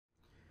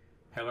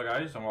Hello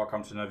guys, and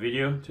welcome to another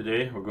video.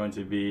 Today we're going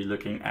to be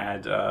looking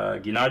at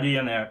Gennady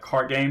and a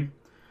card game.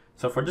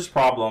 So for this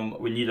problem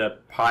we need a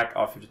pack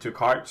of 52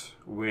 cards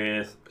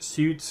with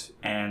suits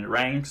and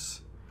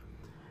ranks,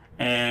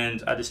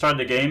 and at the start of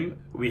the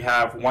game we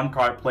have one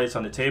card placed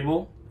on the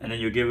table and then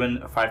you're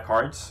given 5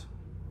 cards,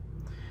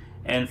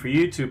 and for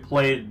you to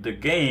play the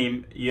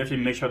game you have to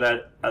make sure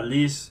that at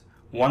least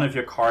one of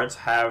your cards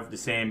have the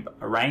same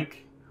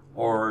rank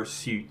or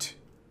suit.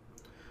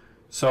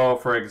 So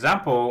for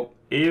example,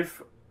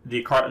 if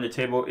the card on the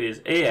table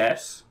is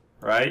AS,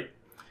 right,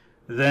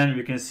 then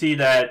we can see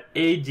that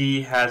AD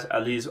has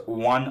at least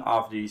one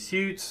of the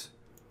suits,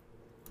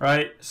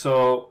 right?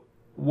 So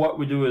what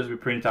we do is we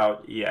print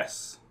out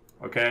ES,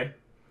 okay?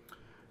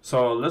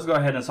 So let's go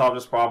ahead and solve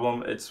this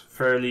problem. It's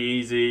fairly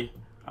easy.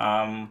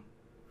 So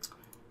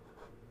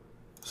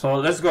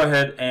let's go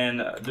ahead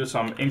and do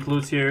some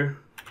includes here,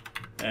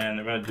 and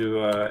we're going to do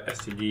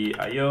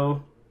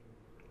stdio.io.h.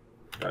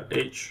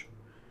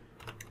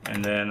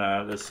 and then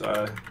let's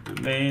do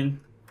main,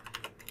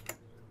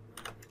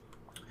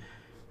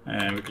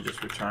 and we could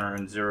just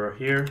return 0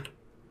 here.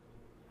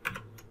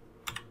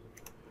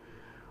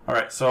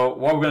 Alright, so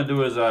what we're going to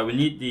do is we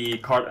need the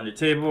card on the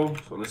table,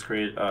 so let's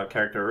create a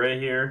character array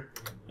here,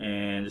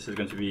 and this is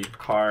going to be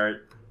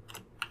card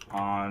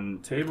on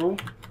table,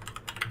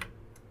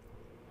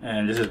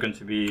 and this is going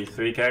to be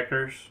 3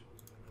 characters,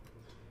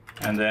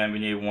 and then we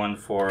need one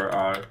for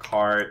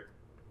cards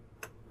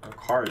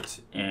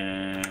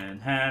in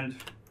hand.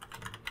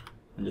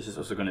 And this is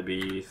also going to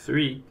be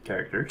 3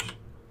 characters.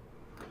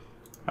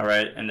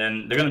 Alright, and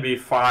then they're going to be you're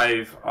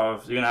going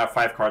to have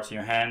 5 cards in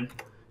your hand.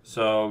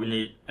 So we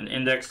need an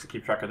index to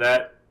keep track of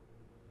that.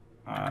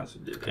 So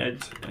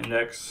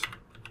index.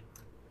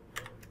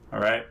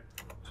 Alright,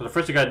 so the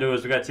first thing we got to do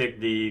is we got to take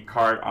the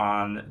card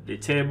on the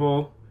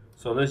table.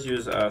 So let's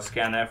use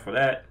scanf for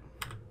that.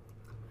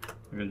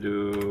 We're going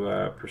to do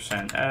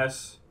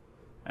 %s,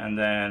 and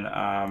then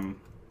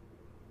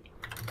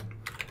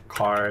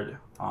card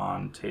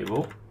on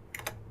table.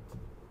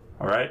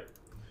 Alright,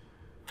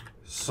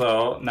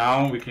 so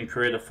now we can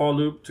create a for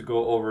loop to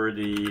go over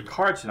the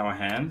cards in our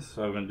hand.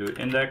 So we're going to do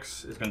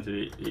index is going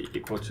to be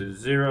equal to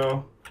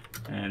 0,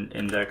 and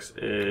index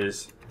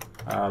is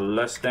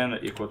less than or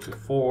equal to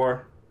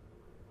 4,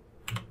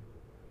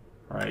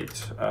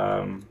 right,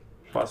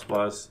 plus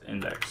plus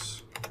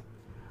index.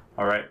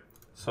 Alright,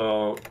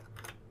 so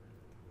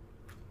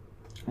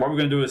what we're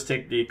going to do is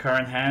take the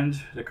current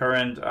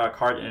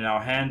card in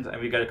our hand,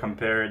 and we got to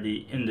compare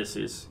the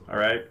indices.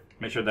 Alright,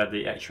 make sure that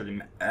they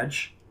actually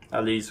match,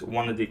 at least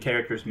one of the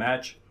characters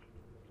match.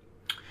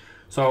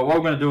 So what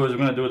we're going to do is we're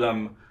going to do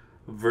them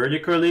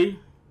vertically,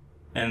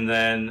 and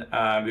then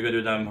we're going to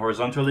do them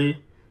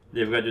horizontally,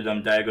 then we're going to do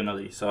them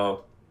diagonally,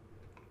 so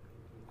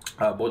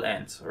both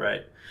ends.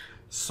 Alright,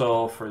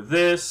 so for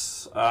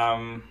this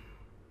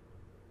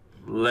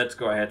let's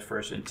go ahead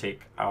first and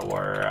take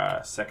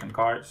our second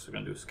card. So we're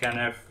going to do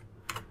scanf,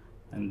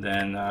 and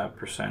then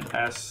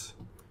 %s,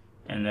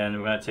 and then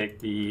we're going to take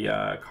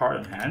the card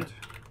in hand.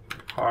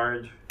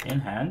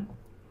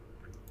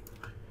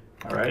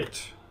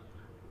 Alright,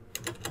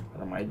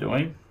 what am I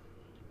doing?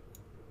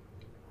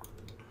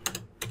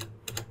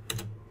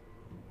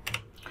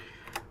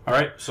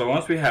 Alright, so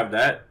once we have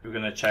that, we're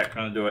going to check,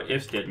 we're going to do an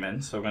if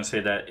statement. So we're going to say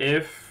that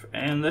if,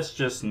 and let's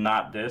just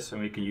not this, and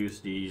we can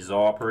use the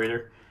XOR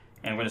operator.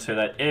 And we're going to say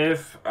that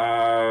if,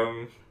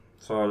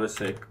 so let's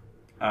say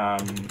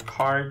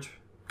card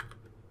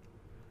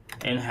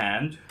in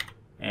hand,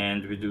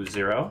 and we do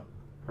 0,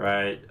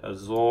 right,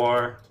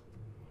 XOR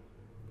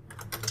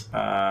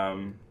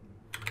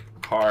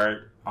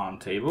card on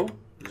table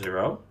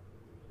 0.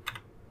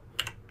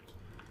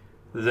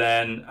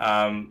 Then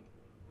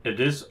if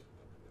this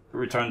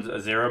returns a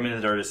 0,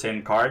 means they're the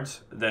same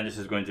cards, then this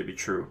is going to be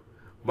true.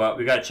 But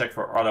we got to check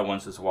for other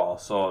ones as well.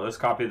 So let's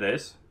copy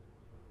this.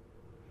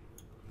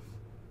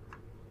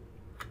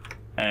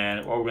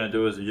 And what we're going to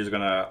do is we're just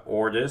going to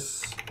OR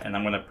this, and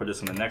I'm going to put this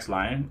on the next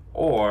line.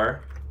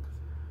 Or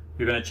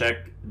you're going to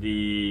check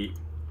the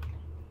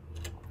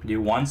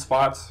 1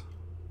 spots,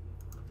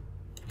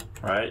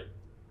 right?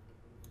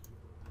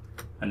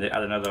 And then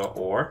add another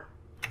OR.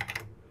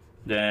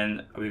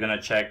 Then we're going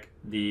to check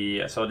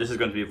the, so this is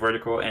going to be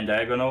vertical and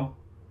diagonal,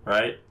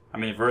 right? I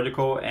mean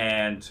vertical,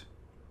 and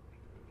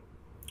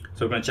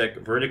so we're going to check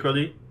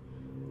vertically,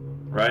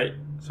 right?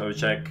 So we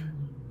check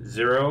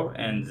 0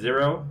 and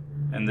 0.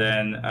 And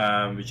then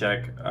we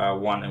check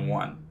 1 and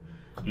 1.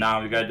 Now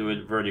we gotta do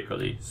it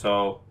vertically.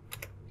 So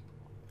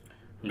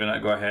I'm gonna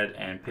go ahead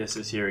and paste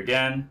this here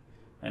again.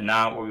 And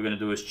now what we're gonna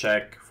do is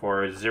check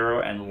for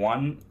 0 and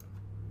 1.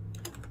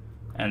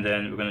 And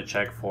then we're gonna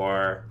check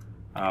for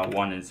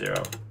 1 and 0.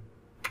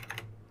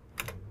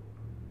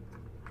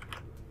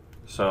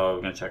 So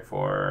we're gonna check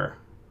for,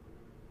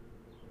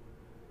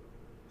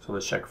 so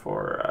let's check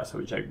for, so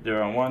we check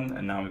 0 and 1,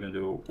 and now we're gonna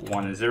do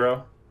 1 and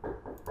 0.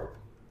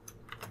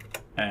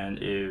 And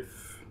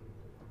if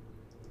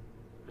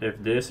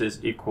this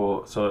is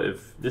equal, so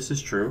if this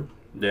is true,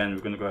 then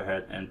we're going to go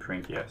ahead and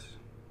print yes.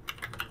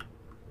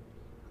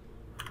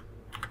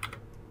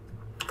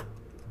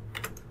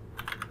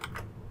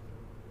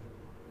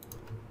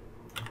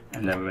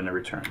 and then we're going to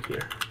return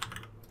here.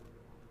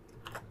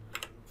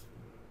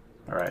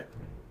 All right.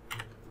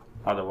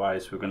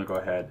 Otherwise, we're going to go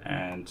ahead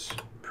and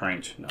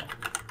print no.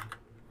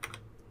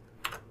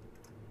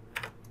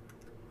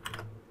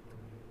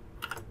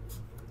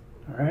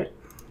 All right.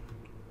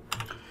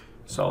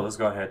 So let's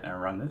go ahead and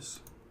run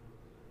this.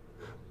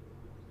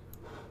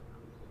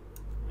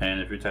 And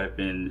if we type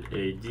in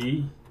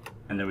AD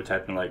and then we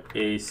type in like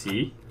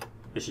AC,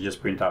 it should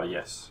just print out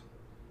yes.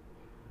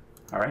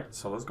 All right,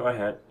 so let's go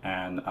ahead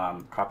and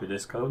copy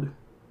this code,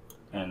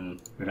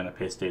 and we're gonna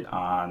paste it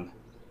on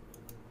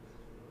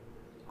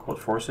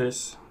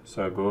Codeforces.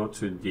 So go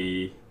to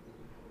the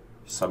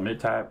Submit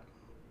tab,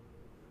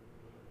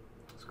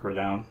 scroll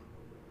down,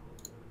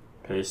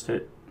 paste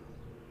it,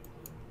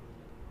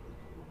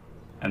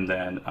 and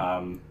then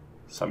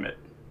submit.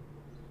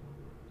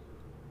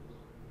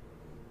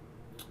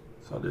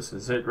 So this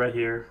is it right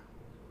here.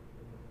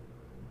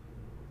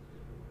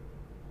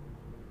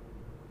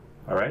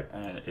 All right,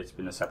 and it's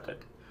been accepted.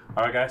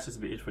 All right, guys, this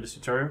will be it for this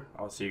tutorial.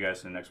 I'll see you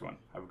guys in the next one.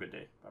 Have a good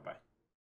day. Bye-bye.